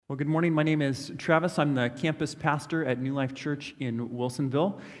Well, good morning. My name is Travis. I'm the campus pastor at New Life Church in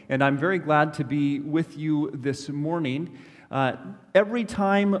Wilsonville, and I'm very glad to be with you this morning. Every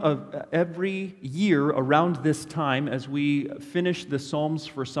year around this time, as we finish the Psalms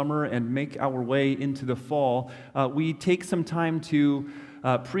for summer and make our way into the fall, we take some time to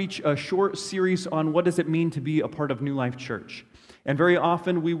preach a short series on what does it mean to be a part of New Life Church. And very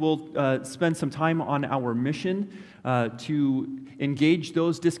often we will spend some time on our mission to engage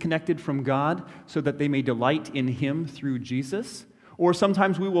those disconnected from God so that they may delight in Him through Jesus. Or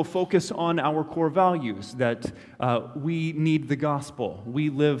sometimes we will focus on our core values, that we need the gospel, we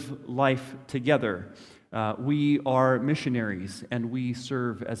live life together, we are missionaries, and we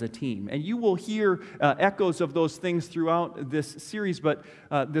serve as a team. And you will hear echoes of those things throughout this series, but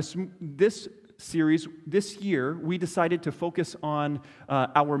this series, this year, we decided to focus on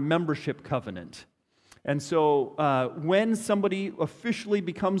our membership covenant. And so when somebody officially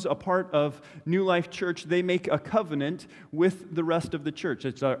becomes a part of New Life Church, they make a covenant with the rest of the church.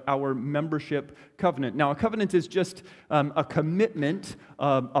 It's our membership covenant. Now, a covenant is just a commitment,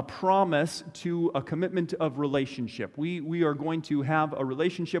 a promise to a commitment of relationship. We are going to have a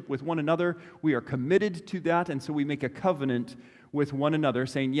relationship with one another. We are committed to that, and so we make a covenant with one another,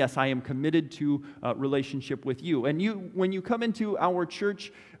 saying, yes, I am committed to a relationship with you. And when you come into our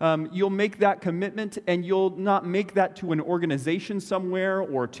church, you'll make that commitment, and you'll not make that to an organization somewhere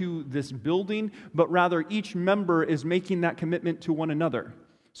or to this building, but rather each member is making that commitment to one another.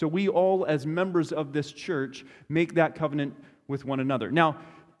 So we all, as members of this church, make that covenant with one another. Now,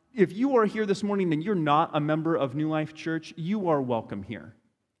 if you are here this morning and you're not a member of New Life Church, you are welcome here.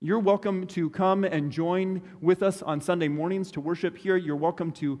 You're welcome to come and join with us on Sunday mornings to worship here. You're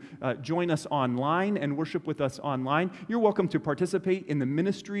welcome to join us online and worship with us online. You're welcome to participate in the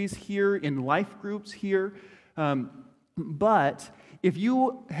ministries here, in life groups here. But if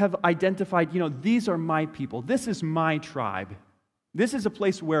you have identified, these are my people, this is my tribe, this is a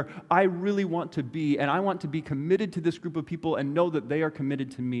place where I really want to be, and I want to be committed to this group of people and know that they are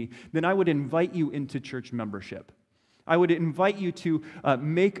committed to me, then I would invite you into church membership. I would invite you to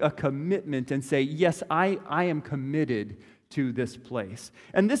make a commitment and say, yes, I am committed to this place.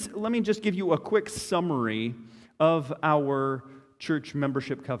 And let me just give you a quick summary of our church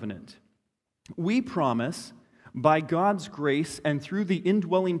membership covenant. We promise, by God's grace and through the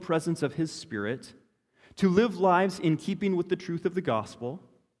indwelling presence of His Spirit, to live lives in keeping with the truth of the gospel,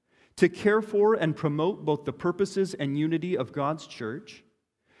 to care for and promote both the purposes and unity of God's church,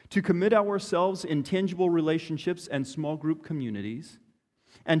 to commit ourselves in tangible relationships and small group communities,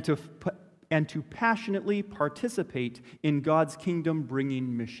 and to passionately participate in God's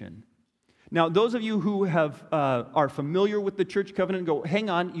kingdom-bringing mission. Now, those of you who are familiar with the church covenant go, hang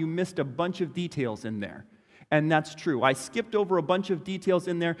on, you missed a bunch of details in there. And that's true. I skipped over a bunch of details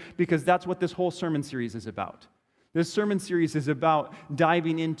in there because that's what this whole sermon series is about. This sermon series is about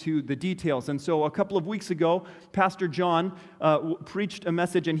diving into the details. And so a couple of weeks ago, Pastor John preached a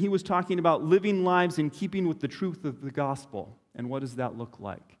message, and he was talking about living lives in keeping with the truth of the gospel. And what does that look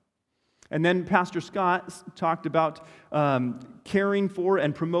like? And then Pastor Scott talked about caring for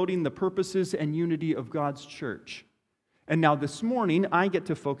and promoting the purposes and unity of God's church. And now this morning, I get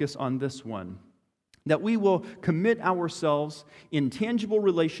to focus on this one, that we will commit ourselves in tangible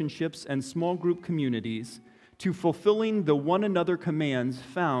relationships and small group communities to fulfilling the one another commands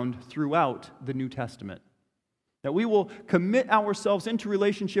found throughout the New Testament. That we will commit ourselves into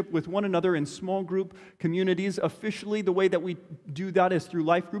relationship with one another in small group communities. Officially, the way that we do that is through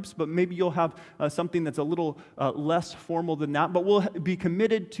life groups, but maybe you'll have something that's a little less formal than that. But we'll be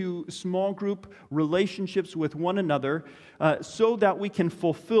committed to small group relationships with one another so that we can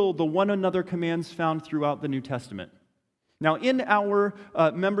fulfill the one another commands found throughout the New Testament. Now, in our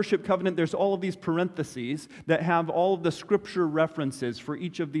membership covenant, there's all of these parentheses that have all of the scripture references for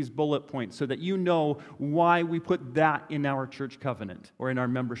each of these bullet points so that you know why we put that in our church covenant or in our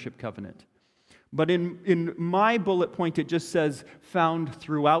membership covenant. But in my bullet point, it just says found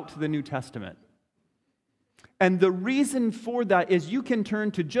throughout the New Testament. And the reason for that is you can turn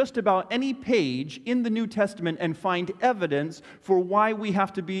to just about any page in the New Testament and find evidence for why we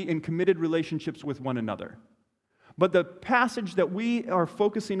have to be in committed relationships with one another. But the passage that we are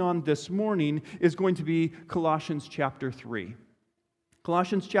focusing on this morning is going to be Colossians chapter 3.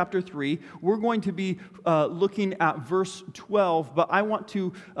 Colossians chapter 3, we're going to be looking at verse 12, but I want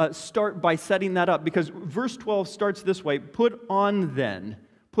to start by setting that up because verse 12 starts this way, put on then.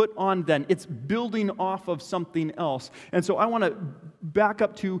 Put on then. It's building off of something else. And so I want to back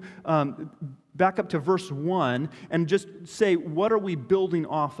up to verse 1 and just say, what are we building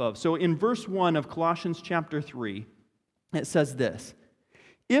off of? So in verse 1 of Colossians chapter 3, it says this,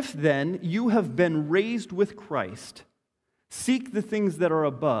 If then you have been raised with Christ, seek the things that are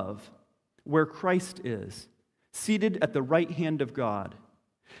above, where Christ is, seated at the right hand of God.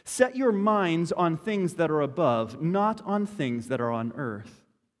 Set your minds on things that are above, not on things that are on earth.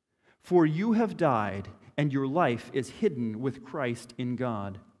 For you have died, and your life is hidden with Christ in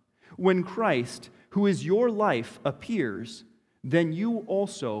God. When Christ, who is your life, appears, then you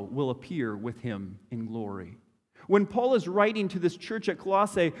also will appear with him in glory. When Paul is writing to this church at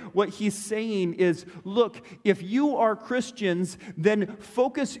Colossae, what he's saying is, look, if you are Christians, then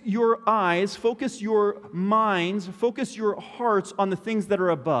focus your eyes, focus your minds, focus your hearts on the things that are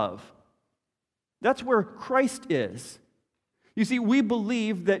above. That's where Christ is. You see, we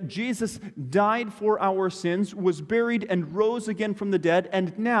believe that Jesus died for our sins, was buried, and rose again from the dead,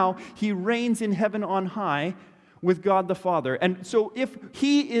 and now he reigns in heaven on high with God the Father. And so if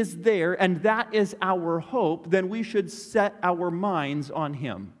he is there and that is our hope, then we should set our minds on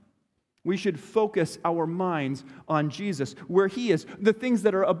him. We should focus our minds on Jesus, where he is, the things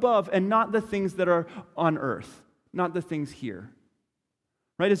that are above and not the things that are on earth, not the things here.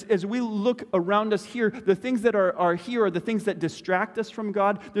 Right? As we look around us here, the things that are here are the things that distract us from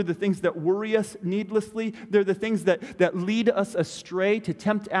God. They're the things that worry us needlessly. They're the things that lead us astray to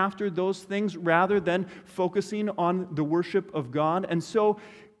tempt after those things rather than focusing on the worship of God. And so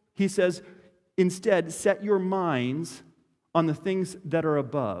he says, instead, set your minds on the things that are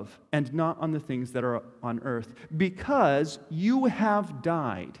above and not on the things that are on earth, because you have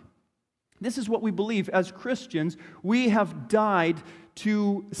died. This is what we believe as Christians. We have died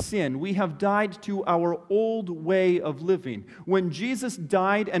to sin. We have died to our old way of living. When Jesus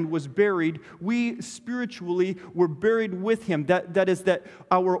died and was buried, we spiritually were buried with him. That is, that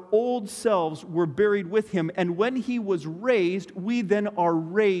our old selves were buried with him. And when he was raised, we then are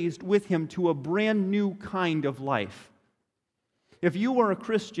raised with him to a brand new kind of life. If you are a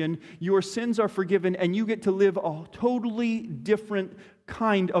Christian, your sins are forgiven and you get to live a totally different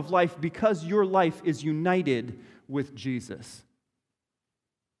kind of life because your life is united with Jesus.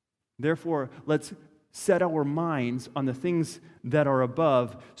 Therefore, let's set our minds on the things that are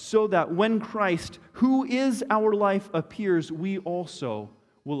above, so that when Christ, who is our life, appears, we also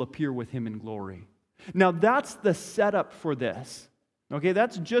will appear with him in glory. Now, that's the setup for this. Okay,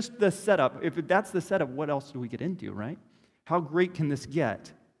 that's just the setup. If that's the setup, what else do we get into, right? How great can this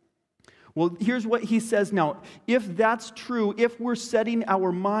get? Well, here's what he says now. If that's true, if we're setting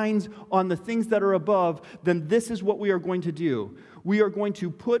our minds on the things that are above, then this is what we are going to do. We are going to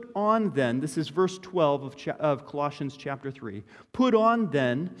put on then, this is verse 12 of Colossians chapter 3, put on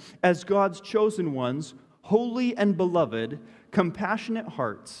then, as God's chosen ones, holy and beloved, compassionate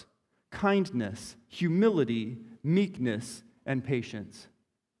hearts, kindness, humility, meekness, and patience.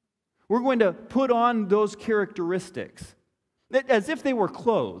 We're going to put on those characteristics as if they were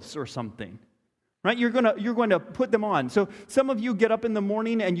clothes or something, right? You're going to put them on. So some of you get up in the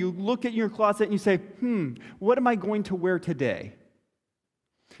morning and you look at your closet and you say, what am I going to wear today?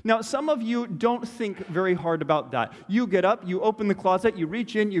 Now, some of you don't think very hard about that. You get up, you open the closet, you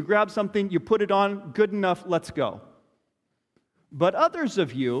reach in, you grab something, you put it on, good enough, let's go. But others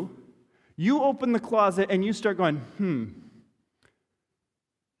of you, you open the closet and you start going,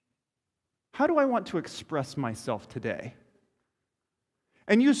 how do I want to express myself today?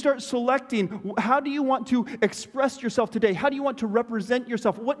 And you start selecting, how do you want to express yourself today? How do you want to represent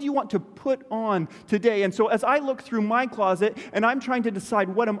yourself? What do you want to put on today? And so as I look through my closet and I'm trying to decide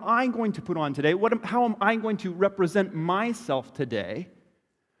what am I going to put on today, how am I going to represent myself today,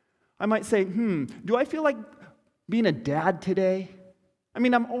 I might say, do I feel like being a dad today? I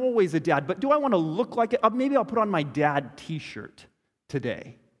mean, I'm always a dad, but do I want to look like it? Maybe I'll put on my dad t-shirt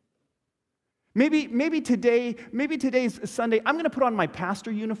today. Maybe today's Sunday, I'm going to put on my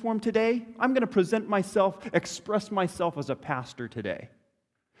pastor uniform today. I'm going to present myself, express myself as a pastor today.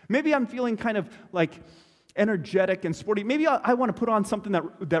 Maybe I'm feeling kind of like energetic and sporty. Maybe I want to put on something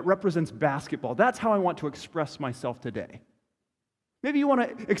that represents basketball. That's how I want to express myself today. Maybe you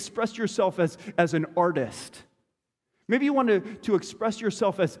want to express yourself as an artist. Maybe you want to express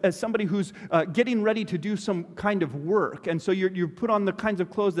yourself as somebody who's getting ready to do some kind of work. And so you put on the kinds of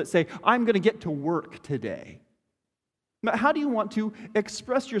clothes that say, I'm going to get to work today. But how do you want to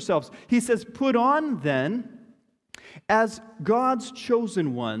express yourselves? He says, put on then, as God's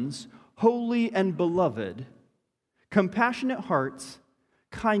chosen ones, holy and beloved, compassionate hearts,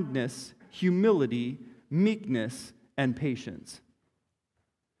 kindness, humility, meekness, and patience.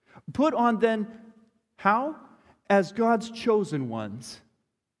 Put on then, how? As God's chosen ones,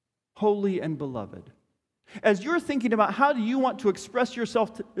 holy and beloved. As you're thinking about how do you want to express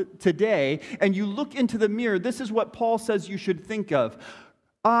yourself today, and you look into the mirror, this is what Paul says you should think of.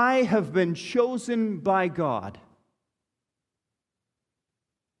 I have been chosen by God.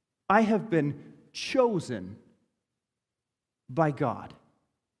 I have been chosen by God.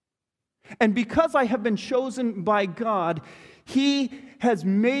 And because I have been chosen by God, He has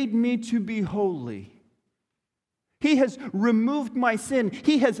made me to be holy. He has removed my sin.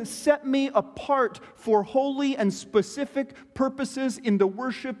 He has set me apart for holy and specific purposes in the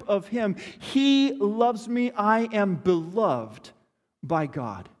worship of Him. He loves me. I am beloved by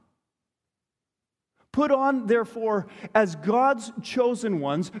God. Put on, therefore, as God's chosen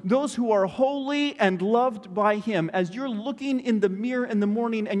ones, those who are holy and loved by Him. As you're looking in the mirror in the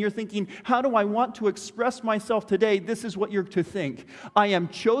morning and you're thinking, how do I want to express myself today? This is what you're to think. I am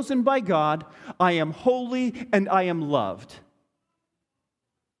chosen by God, I am holy, and I am loved.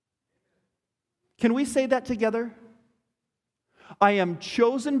 Can we say that together? I am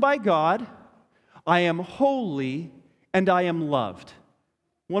chosen by God, I am holy, and I am loved.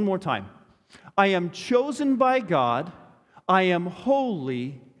 One more time. I am chosen by God, I am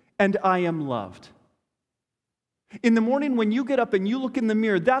holy, and I am loved. In the morning when you get up and you look in the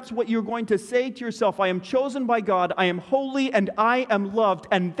mirror, that's what you're going to say to yourself. I am chosen by God, I am holy, and I am loved,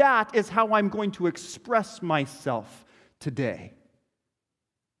 and that is how I'm going to express myself today.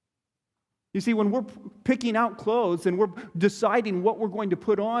 You see, when we're picking out clothes and we're deciding what we're going to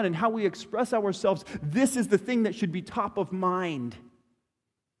put on and how we express ourselves, this is the thing that should be top of mind.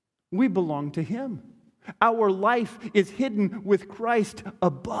 We belong to Him. Our life is hidden with Christ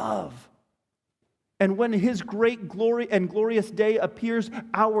above. And when His great glory and glorious day appears,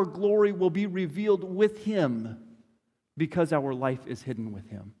 our glory will be revealed with Him because our life is hidden with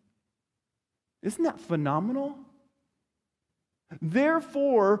Him. Isn't that phenomenal?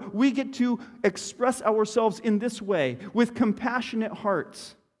 Therefore, we get to express ourselves in this way, with compassionate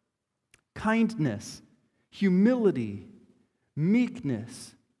hearts, kindness, humility,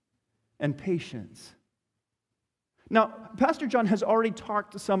 meekness, and patience. Now, Pastor John has already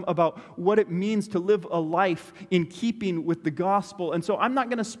talked some about what it means to live a life in keeping with the gospel, and so I'm not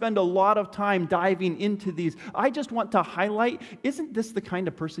going to spend a lot of time diving into these. I just want to highlight, isn't this the kind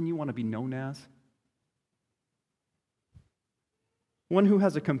of person you want to be known as? One who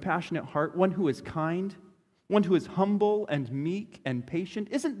has a compassionate heart, one who is kind, one who is humble and meek and patient.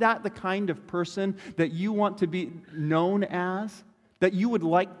 Isn't that the kind of person that you want to be known as? That you would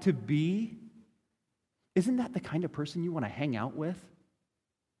like to be? Isn't that the kind of person you want to hang out with?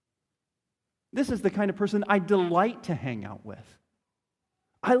 This is the kind of person I delight to hang out with.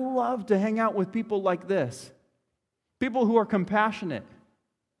 I love to hang out with people like this. People who are compassionate.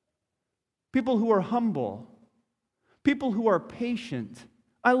 People who are humble. People who are patient.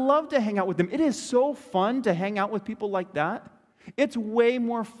 I love to hang out with them. It is so fun to hang out with people like that. It's way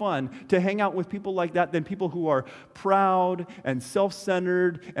more fun to hang out with people like that than people who are proud and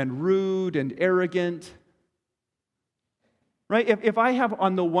self-centered and rude and arrogant. Right? If I have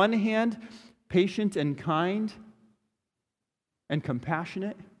on the one hand patient and kind and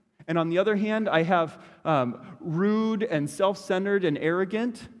compassionate, and on the other hand I have rude and self-centered and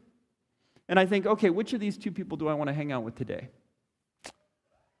arrogant, and I think, okay, which of these two people do I want to hang out with today?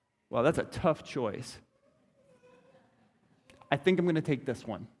 Well, that's a tough choice. I think I'm going to take this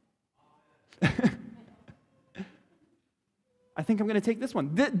one. I think I'm going to take this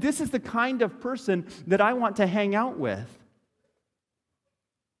one. This is the kind of person that I want to hang out with.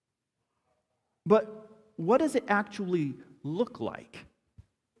 But what does it actually look like?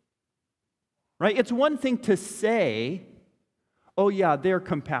 Right? It's one thing to say, oh yeah, they're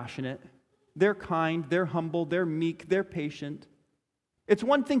compassionate, they're kind, they're humble, they're meek, they're patient. It's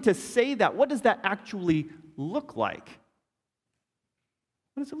one thing to say that. What does that actually look like?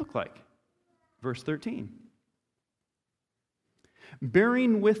 What does it look like? Verse 13.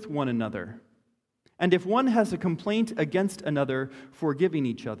 Bearing with one another, and if one has a complaint against another, forgiving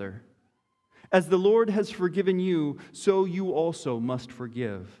each other. As the Lord has forgiven you, so you also must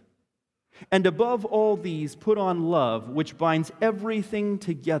forgive. And above all these, put on love, which binds everything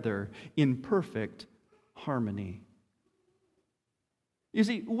together in perfect harmony. You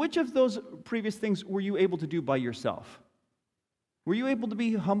see, which of those previous things were you able to do by yourself? Were you able to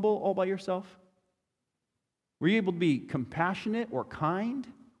be humble all by yourself? Were you able to be compassionate or kind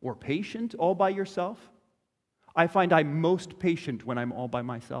or patient all by yourself? I find I'm most patient when I'm all by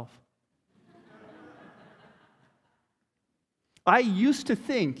myself. I used to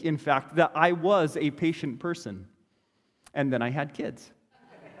think, in fact, that I was a patient person, and then I had kids.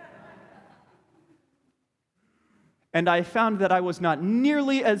 And I found that I was not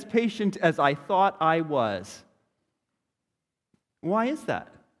nearly as patient as I thought I was. . Why is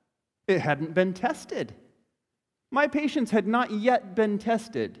that? It hadn't been tested. My patience had not yet been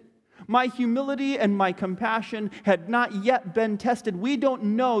tested. My humility and my compassion had not yet been tested. We don't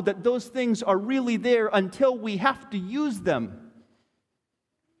know that those things are really there until we have to use them.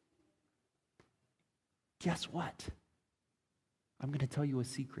 Guess what? I'm going to tell you a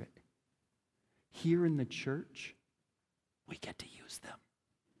secret. Here in the church, we get to use them.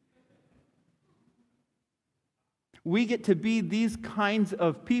 We get to be these kinds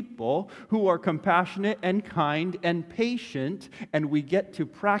of people who are compassionate and kind and patient, and we get to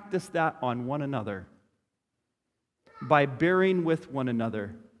practice that on one another by bearing with one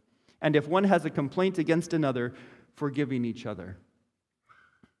another. And if one has a complaint against another, forgiving each other.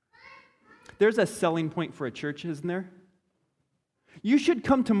 There's a selling point for a church, isn't there? You should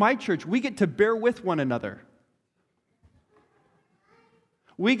come to my church. We get to bear with one another.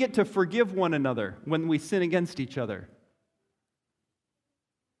 We get to forgive one another when we sin against each other.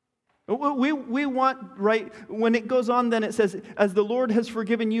 We want, right, when it goes on, then it says, as the Lord has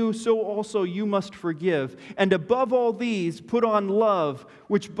forgiven you, so also you must forgive. And above all these, put on love,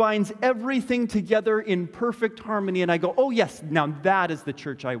 which binds everything together in perfect harmony. And I go, oh yes, now that is the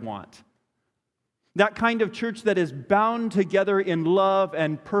church I want. That kind of church that is bound together in love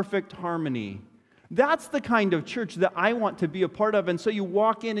and perfect harmony. That's the kind of church that I want to be a part of. And so you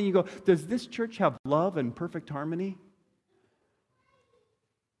walk in and you go, does this church have love and perfect harmony?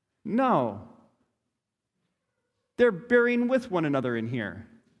 No. They're bearing with one another in here.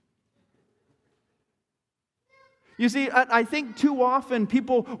 You see, I think too often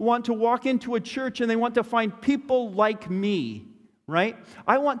people want to walk into a church and they want to find people like me. Right?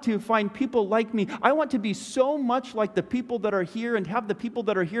 I want to find people like me. I want to be so much like the people that are here and have the people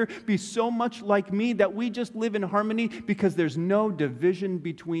that are here be so much like me that we just live in harmony because there's no division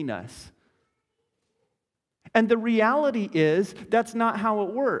between us. And the reality is that's not how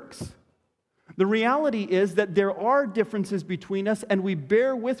it works. The reality is that there are differences between us and we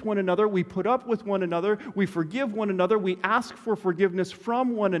bear with one another, we put up with one another, we forgive one another, we ask for forgiveness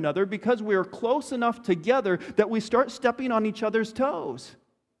from one another because we are close enough together that we start stepping on each other's toes.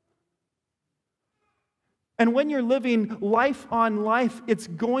 And when you're living life on life, it's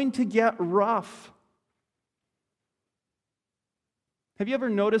going to get rough. Have you ever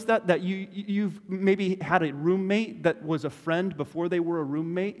noticed that you've maybe had a roommate that was a friend before they were a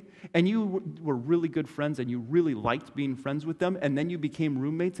roommate, and you were really good friends and you really liked being friends with them, and then you became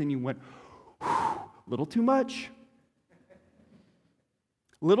roommates and you went, little too much.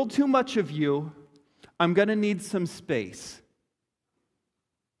 Little too much of you. I'm going to need some space.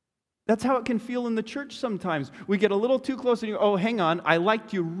 That's how it can feel in the church sometimes. We get a little too close and you go, oh, hang on, I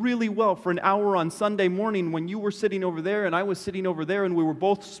liked you really well for an hour on Sunday morning when you were sitting over there and I was sitting over there and we were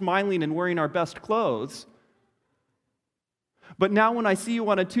both smiling and wearing our best clothes. But now when I see you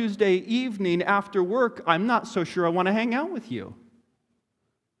on a Tuesday evening after work, I'm not so sure I want to hang out with you.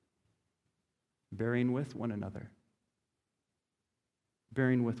 Bearing with one another.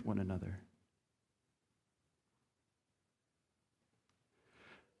 Bearing with one another.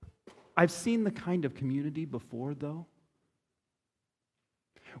 I've seen the kind of community before, though,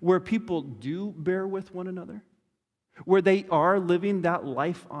 where people do bear with one another, where they are living that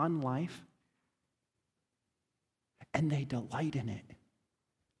life on life, and they delight in it.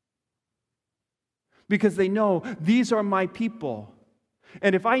 Because they know, these are my people.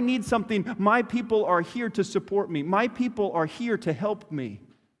 And if I need something, my people are here to support me. My people are here to help me.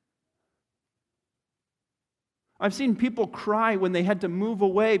 I've seen people cry when they had to move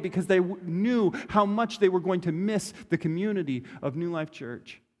away because they knew how much they were going to miss the community of New Life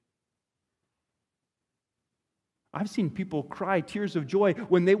Church. I've seen people cry tears of joy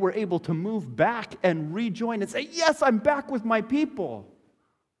when they were able to move back and rejoin and say, yes, I'm back with my people.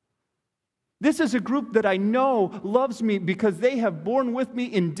 This is a group that I know loves me because they have borne with me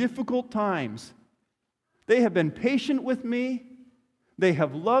in difficult times. They have been patient with me. They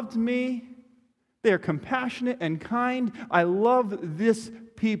have loved me. They are compassionate and kind. I love this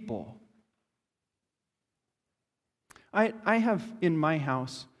people. I have in my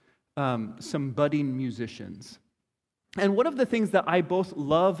house some budding musicians. And one of the things that I both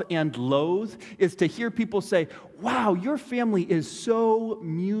love and loathe is to hear people say, wow, your family is so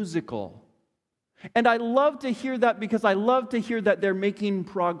musical. And I love to hear that because I love to hear that they're making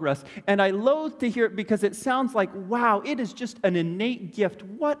progress. And I loathe to hear it because it sounds like, wow, it is just an innate gift.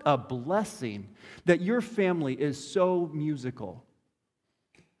 What a blessing that your family is so musical.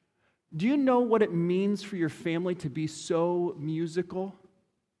 Do you know what it means for your family to be so musical?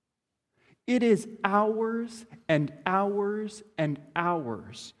 It is hours and hours and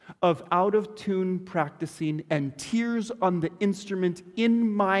hours of out-of-tune practicing and tears on the instrument in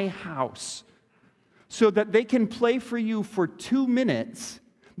my house so that they can play for you for 2 minutes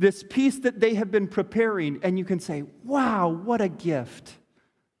this piece that they have been preparing, and you can say, wow, what a gift.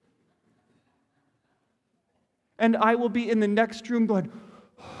 And I will be in the next room going,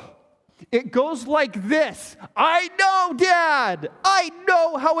 it goes like this. I know, Dad. I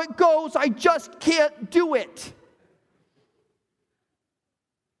know how it goes. I just can't do it.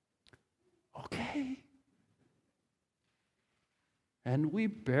 Okay. And we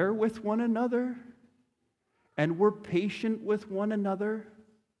bear with one another, and we're patient with one another.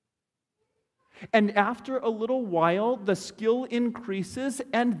 And after a little while, the skill increases,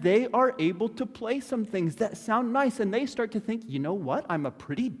 and they are able to play some things that sound nice, and they start to think, you know what, I'm a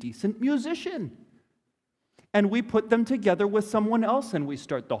pretty decent musician. And we put them together with someone else, and we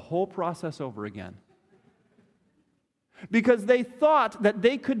start the whole process over again. Because they thought that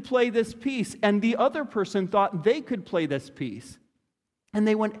they could play this piece, and the other person thought they could play this piece. And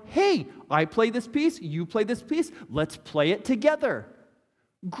they went, hey, I play this piece, you play this piece, let's play it together.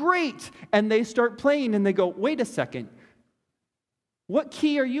 Great. And they start playing, and they go, wait a second, what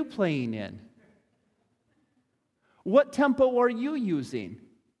key are you playing in? What tempo are you using?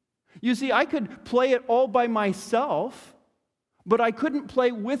 You see, I could play it all by myself, but I couldn't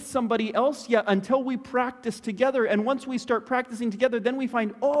play with somebody else yet until we practice together. And once we start practicing together, then we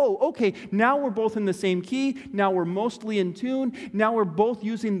find, oh, okay, now we're both in the same key. Now we're mostly in tune. Now we're both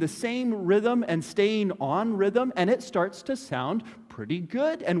using the same rhythm and staying on rhythm. And it starts to sound pretty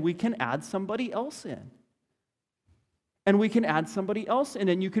good. And we can add somebody else in. And we can add somebody else in.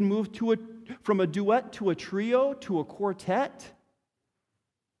 And you can move from a duet to a trio to a quartet.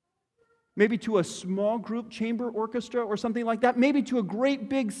 Maybe to a small group chamber orchestra or something like that. Maybe to a great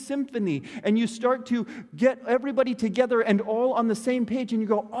big symphony. And you start to get everybody together and all on the same page. And you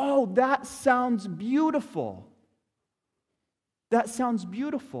go, oh, that sounds beautiful. That sounds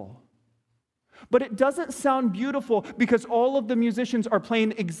beautiful. But it doesn't sound beautiful because all of the musicians are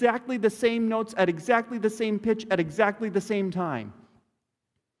playing exactly the same notes at exactly the same pitch at exactly the same time.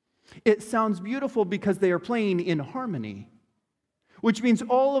 It sounds beautiful because they are playing in harmony. Which means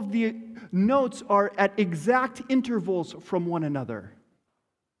all of the notes are at exact intervals from one another.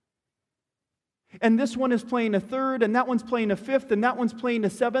 And this one is playing a third, and that one's playing a fifth, and that one's playing a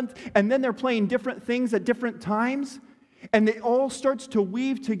seventh, and then they're playing different things at different times, and it all starts to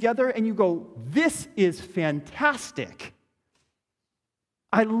weave together, and you go, this is fantastic.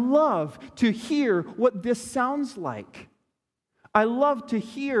 I love to hear what this sounds like. I love to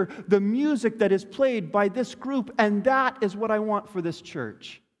hear the music that is played by this group, and that is what I want for this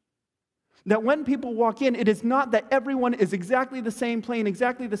church. That when people walk in, it is not that everyone is exactly the same, playing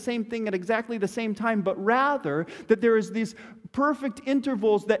exactly the same thing at exactly the same time, but rather that there is these perfect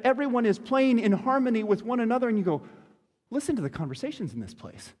intervals that everyone is playing in harmony with one another, and you go, listen to the conversations in this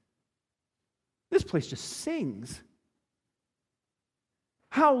place. This place just sings.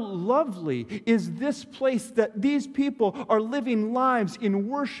 How lovely is this place that these people are living lives in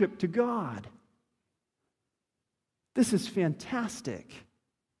worship to God. This is fantastic.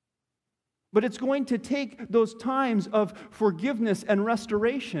 But it's going to take those times of forgiveness and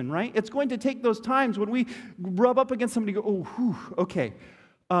restoration, right? It's going to take those times when we rub up against somebody and go, oh, whew, okay,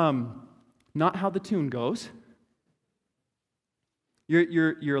 not how the tune goes.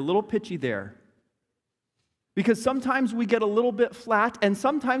 You're a little pitchy there. Because sometimes we get a little bit flat, and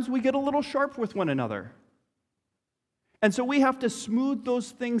sometimes we get a little sharp with one another. And so we have to smooth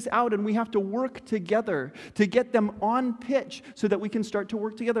those things out, and we have to work together to get them on pitch so that we can start to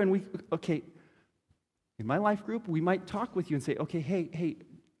work together. And in my life group, we might talk with you and say, okay, hey,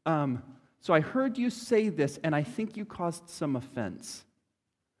 so I heard you say this, and I think you caused some offense.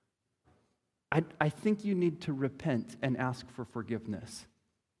 I think you need to repent and ask for forgiveness.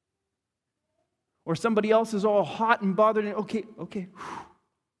 Or somebody else is all hot and bothered, and okay. We're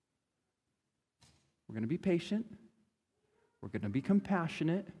going to be patient. We're going to be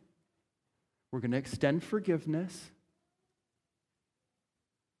compassionate. We're going to extend forgiveness.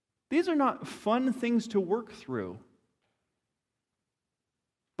 These are not fun things to work through.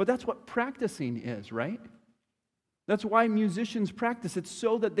 But that's what practicing is, right? That's why musicians practice. It's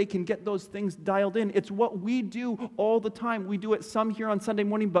so that they can get those things dialed in. It's what we do all the time. We do it some here on Sunday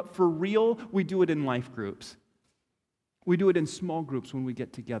morning, but for real, we do it in life groups. We do it in small groups when we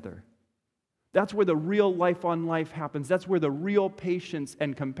get together. That's where the real life on life happens. That's where the real patience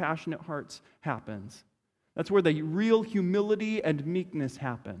and compassionate hearts happens. That's where the real humility and meekness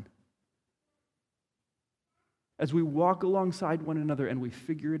happen. As we walk alongside one another and we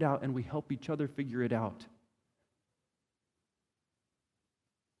figure it out and we help each other figure it out.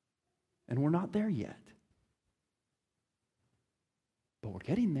 And we're not there yet. But we're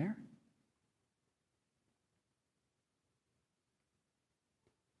getting there.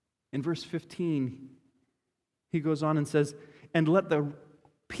 In verse 15, he goes on and says, "And let the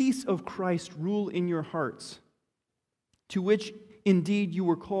peace of Christ rule in your hearts, to which indeed you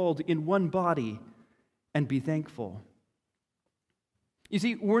were called in one body, and be thankful." You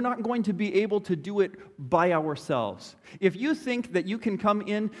see, we're not going to be able to do it by ourselves. If you think that you can come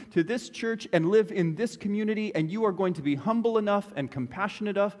in to this church and live in this community and you are going to be humble enough and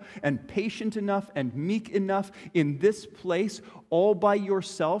compassionate enough and patient enough and meek enough in this place all by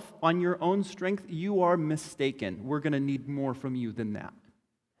yourself on your own strength, you are mistaken. We're going to need more from you than that.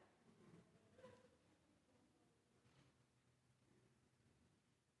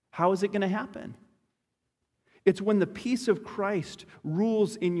 How is it going to happen? It's when the peace of Christ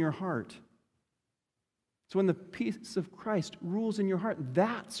rules in your heart. It's when the peace of Christ rules in your heart.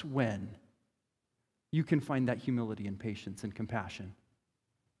 That's when you can find that humility and patience and compassion.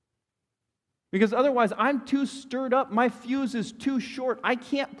 Because otherwise, I'm too stirred up. My fuse is too short. I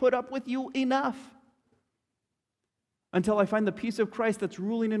can't put up with you enough until I find the peace of Christ that's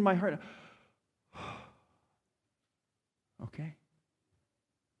ruling in my heart. Okay.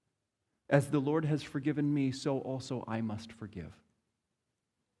 As the Lord has forgiven me, so also I must forgive.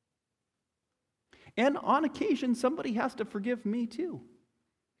 And on occasion, somebody has to forgive me too.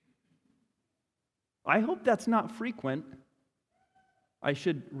 I hope that's not frequent. I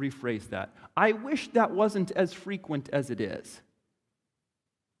should rephrase that. I wish that wasn't as frequent as it is.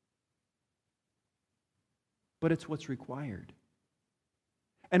 But it's what's required.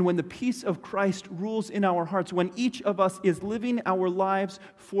 And when the peace of Christ rules in our hearts, when each of us is living our lives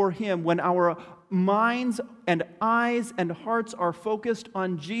for Him, when our minds and eyes and hearts are focused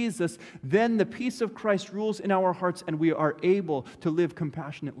on Jesus, then the peace of Christ rules in our hearts and we are able to live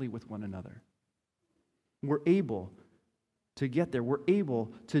compassionately with one another. We're able to get there. We're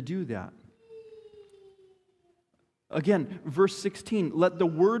able to do that. Again, verse 16, let the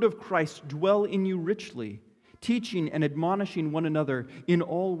word of Christ dwell in you richly, teaching and admonishing one another in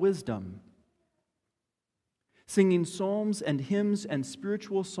all wisdom, singing psalms and hymns and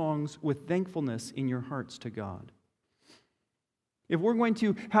spiritual songs with thankfulness in your hearts to God. If we're going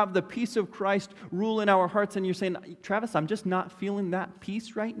to have the peace of Christ rule in our hearts, and you're saying, Travis, I'm just not feeling that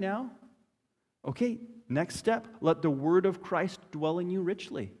peace right now. Okay, next step, let the word of Christ dwell in you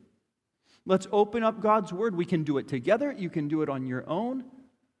richly. Let's open up God's word. We can do it together. You can do it on your own.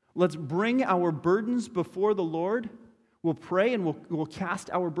 Let's bring our burdens before the Lord. We'll pray and we'll cast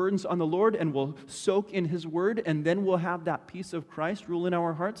our burdens on the Lord and we'll soak in His word, and then we'll have that peace of Christ rule in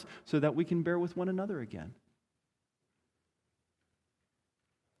our hearts so that we can bear with one another again.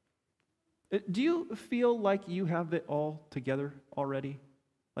 Do you feel like you have it all together already?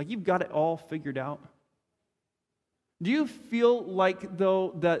 Like you've got it all figured out? Do you feel like,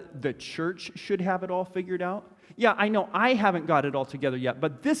 though, that the church should have it all figured out? Yeah, I know I haven't got it all together yet,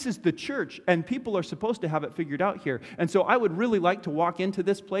 but this is the church, and people are supposed to have it figured out here. And so I would really like to walk into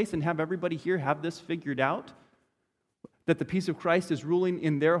this place and have everybody here have this figured out, that the peace of Christ is ruling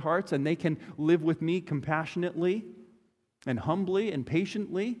in their hearts, and they can live with me compassionately and humbly and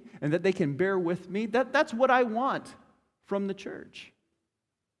patiently, and that they can bear with me. That's what I want from the church.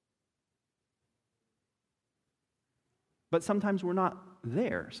 But sometimes we're not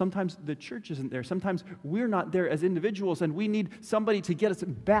there. Sometimes the church isn't there. Sometimes we're not there as individuals, and we need somebody to get us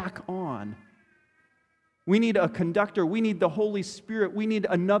back on. We need a conductor. We need the Holy Spirit. We need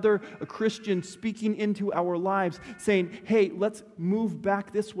another Christian speaking into our lives, saying, hey, let's move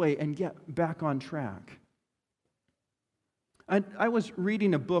back this way and get back on track. I was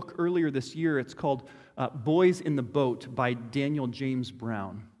reading a book earlier this year. It's called Boys in the Boat by Daniel James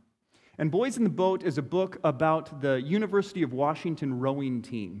Brown. And Boys in the Boat is a book about the University of Washington rowing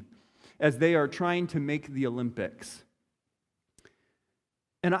team as they are trying to make the Olympics.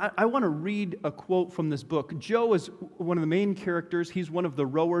 And I want to read a quote from this book. Joe is one of the main characters. He's one of the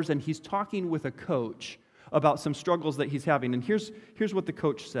rowers, and he's talking with a coach about some struggles that he's having. And here's what the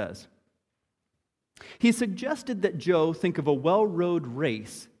coach says. He suggested that Joe think of a well-rowed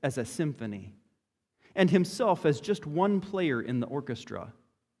race as a symphony, and himself as just one player in the orchestra.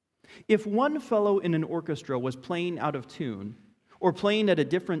 If one fellow in an orchestra was playing out of tune or playing at a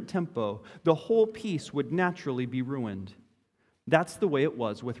different tempo, the whole piece would naturally be ruined. That's the way it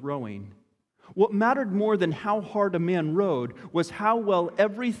was with rowing. What mattered more than how hard a man rowed was how well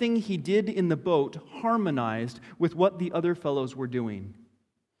everything he did in the boat harmonized with what the other fellows were doing.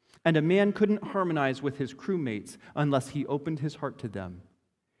 And a man couldn't harmonize with his crewmates unless he opened his heart to them.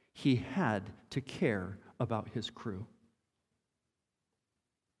 He had to care about his crew.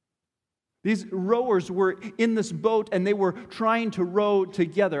 These rowers were in this boat, and they were trying to row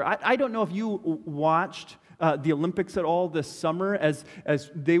together. I don't know if you watched the Olympics at all this summer as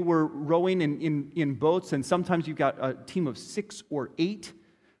they were rowing in boats, and sometimes you've got a team of 6 or 8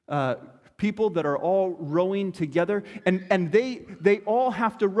 people that are all rowing together, and they all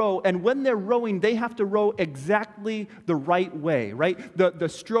have to row, and when they're rowing, they have to row exactly the right way, right? The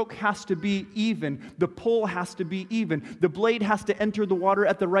stroke has to be even, the pull has to be even, the blade has to enter the water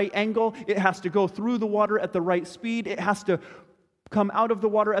at the right angle, it has to go through the water at the right speed, it has to come out of the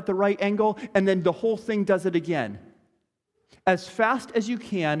water at the right angle, and then the whole thing does it again. As fast as you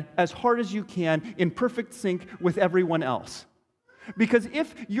can, as hard as you can, in perfect sync with everyone else. Because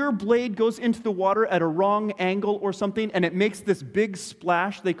if your blade goes into the water at a wrong angle or something and it makes this big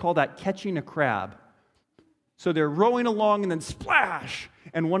splash, they call that catching a crab. So they're rowing along and then splash,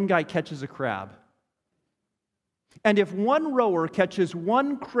 and one guy catches a crab. And if one rower catches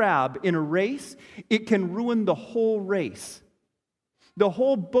one crab in a race, it can ruin the whole race. The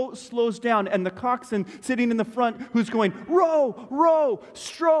whole boat slows down, and the coxswain sitting in the front who's going, row, row,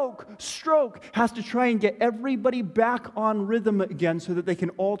 stroke, stroke, has to try and get everybody back on rhythm again so that they can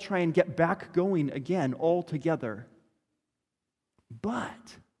all try and get back going again all together.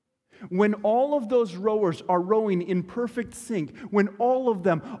 But when all of those rowers are rowing in perfect sync, when all of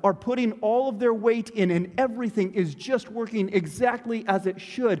them are putting all of their weight in and everything is just working exactly as it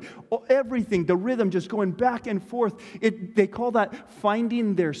should, everything, the rhythm just going back and forth, they call that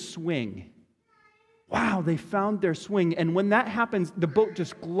finding their swing. Wow, they found their swing. And when that happens, the boat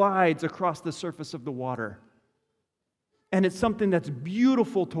just glides across the surface of the water. And it's something that's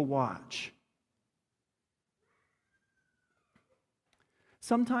beautiful to watch.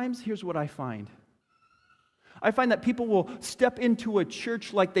 Sometimes, here's what I find. I find that people will step into a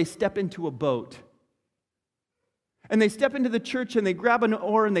church like they step into a boat. And they step into the church and they grab an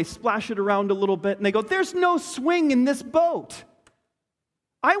oar and they splash it around a little bit and they go, there's no swing in this boat.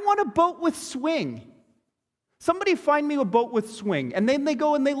 I want a boat with swing. Somebody find me a boat with swing. And then they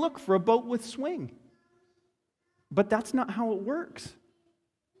go and they look for a boat with swing. But that's not how it works.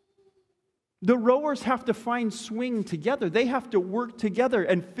 The rowers have to find swing together. They have to work together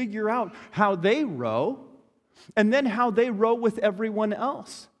and figure out how they row, and then how they row with everyone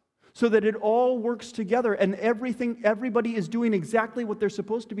else, so that it all works together and everybody is doing exactly what they're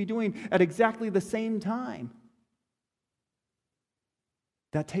supposed to be doing at exactly the same time.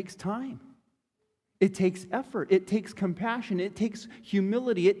 That takes time. It takes effort. It takes compassion. It takes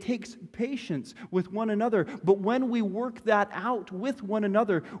humility. It takes patience with one another. But when we work that out with one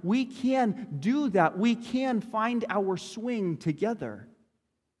another, we can do that. We can find our swing together.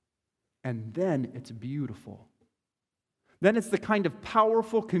 And then it's beautiful. Then it's the kind of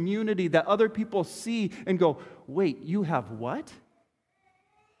powerful community that other people see and go, wait, you have what?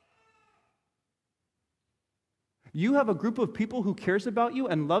 You have a group of people who cares about you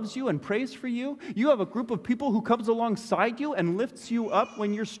and loves you and prays for you. You have a group of people who comes alongside you and lifts you up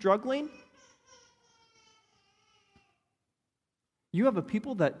when you're struggling. You have a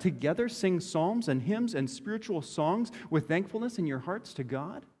people that together sing psalms and hymns and spiritual songs with thankfulness in your hearts to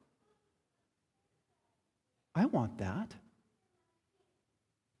God. I want that.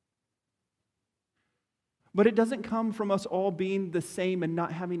 But it doesn't come from us all being the same and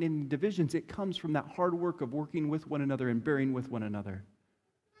not having any divisions. It comes from that hard work of working with one another and bearing with one another.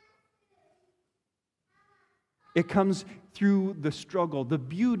 It comes through the struggle. The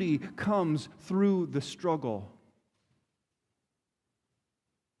beauty comes through the struggle.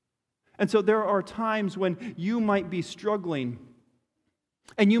 And so there are times when you might be struggling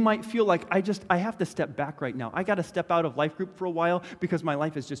and you might feel like, I have to step back right now. I got to step out of life group for a while because my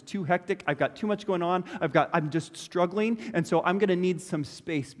life is just too hectic. I've got too much going on. I'm just struggling, and so I'm going to need some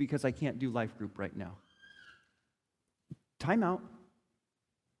space because I can't do life group right now. Time out.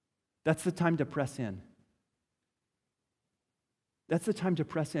 That's the time to press in. That's the time to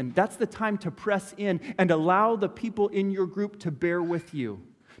press in. That's the time to press in and allow the people in your group to bear with you,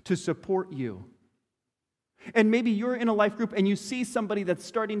 to support you. And maybe you're in a life group and you see somebody that's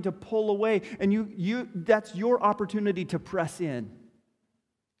starting to pull away, and that's your opportunity to press in.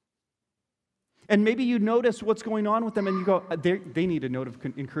 And maybe you notice what's going on with them and you go, they need a note of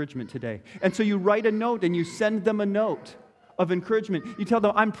encouragement today. And so you write a note and you send them a note of encouragement. You tell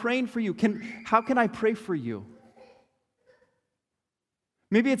them, I'm praying for you. How can I pray for you?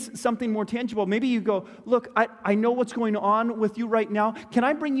 Maybe it's something more tangible. Maybe you go, look, I know what's going on with you right now. Can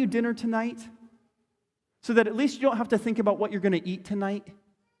I bring you dinner tonight? So that at least you don't have to think about what you're going to eat tonight.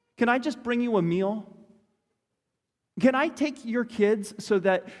 Can I just bring you a meal? Can I take your kids so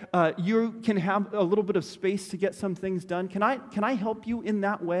that you can have a little bit of space to get some things done? Can I help you in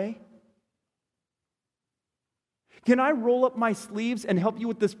that way? Can I roll up my sleeves and help you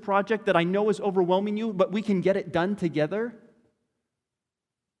with this project that I know is overwhelming you, but we can get it done together?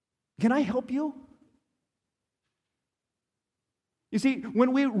 Can I help you? You see,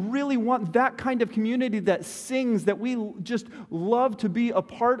 when we really want that kind of community that sings, that we just love to be a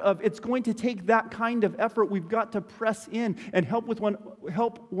part of, it's going to take that kind of effort. We've got to press in and help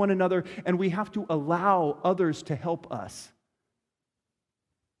one another, and we have to allow others to help us.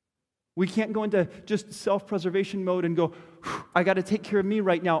 We can't go into just self-preservation mode and go, I got to take care of me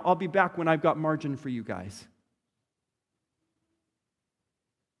right now. I'll be back when I've got margin for you guys.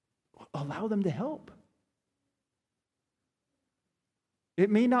 Allow them to help. It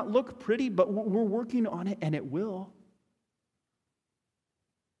may not look pretty, but we're working on it, and it will.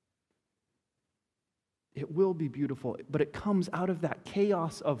 It will be beautiful, but it comes out of that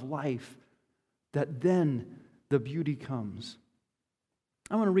chaos of life that then the beauty comes.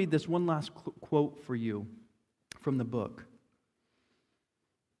 I want to read this one last quote for you from the book.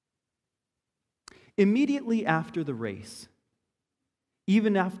 Immediately after the race,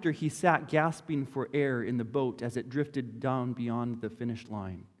 even after he sat gasping for air in the boat as it drifted down beyond the finish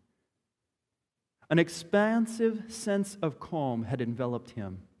line, an expansive sense of calm had enveloped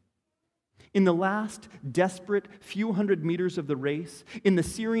him. In the last desperate few hundred meters of the race, in the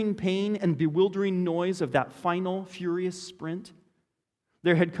searing pain and bewildering noise of that final furious sprint,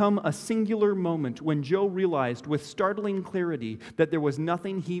 there had come a singular moment when Joe realized with startling clarity that there was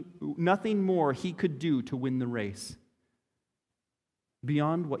nothing more he could do to win the race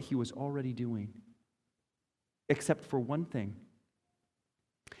beyond what he was already doing, except for one thing.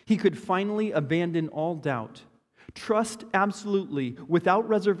 He could finally abandon all doubt, trust absolutely, without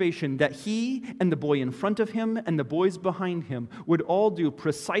reservation, that he and the boy in front of him and the boys behind him would all do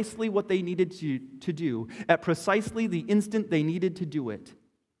precisely what they needed to do at precisely the instant they needed to do it.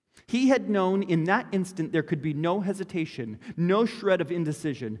 He had known in that instant there could be no hesitation, no shred of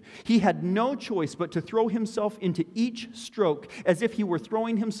indecision. He had no choice but to throw himself into each stroke as if he were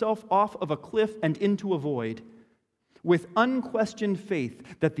throwing himself off of a cliff and into a void, with unquestioned faith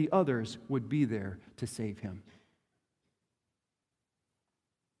that the others would be there to save him.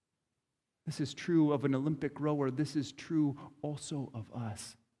 This is true of an Olympic rower. This is true also of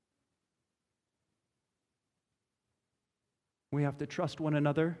us. We have to trust one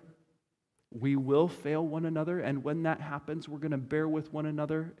another. We will fail one another, and when that happens, we're going to bear with one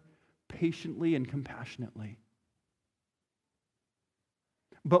another patiently and compassionately.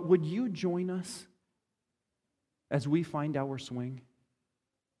 But would you join us as we find our swing?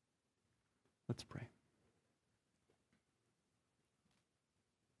 Let's pray.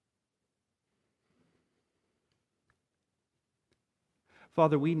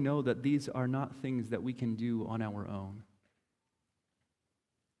 Father, we know that these are not things that we can do on our own.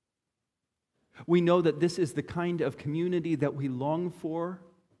 We know that this is the kind of community that we long for,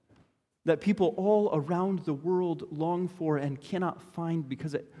 that people all around the world long for and cannot find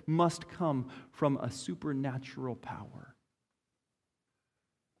because it must come from a supernatural power.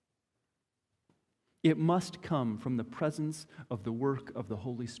 It must come from the presence of the work of the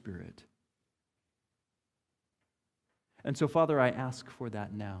Holy Spirit. And so, Father, I ask for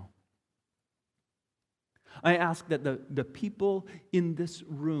that now. I ask that the people in this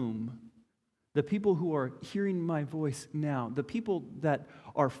room, the people who are hearing my voice now, the people that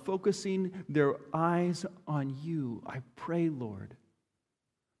are focusing their eyes on you, I pray, Lord,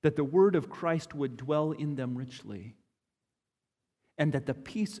 that the word of Christ would dwell in them richly, and that the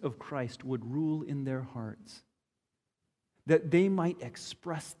peace of Christ would rule in their hearts, that they might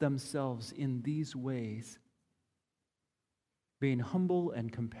express themselves in these ways, being humble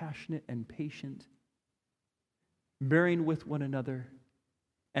and compassionate and patient, bearing with one another,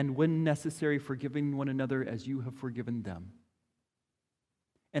 and when necessary, forgiving one another as you have forgiven them.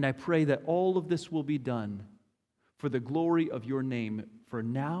 And I pray that all of this will be done for the glory of your name, for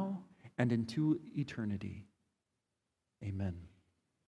now and into eternity. Amen.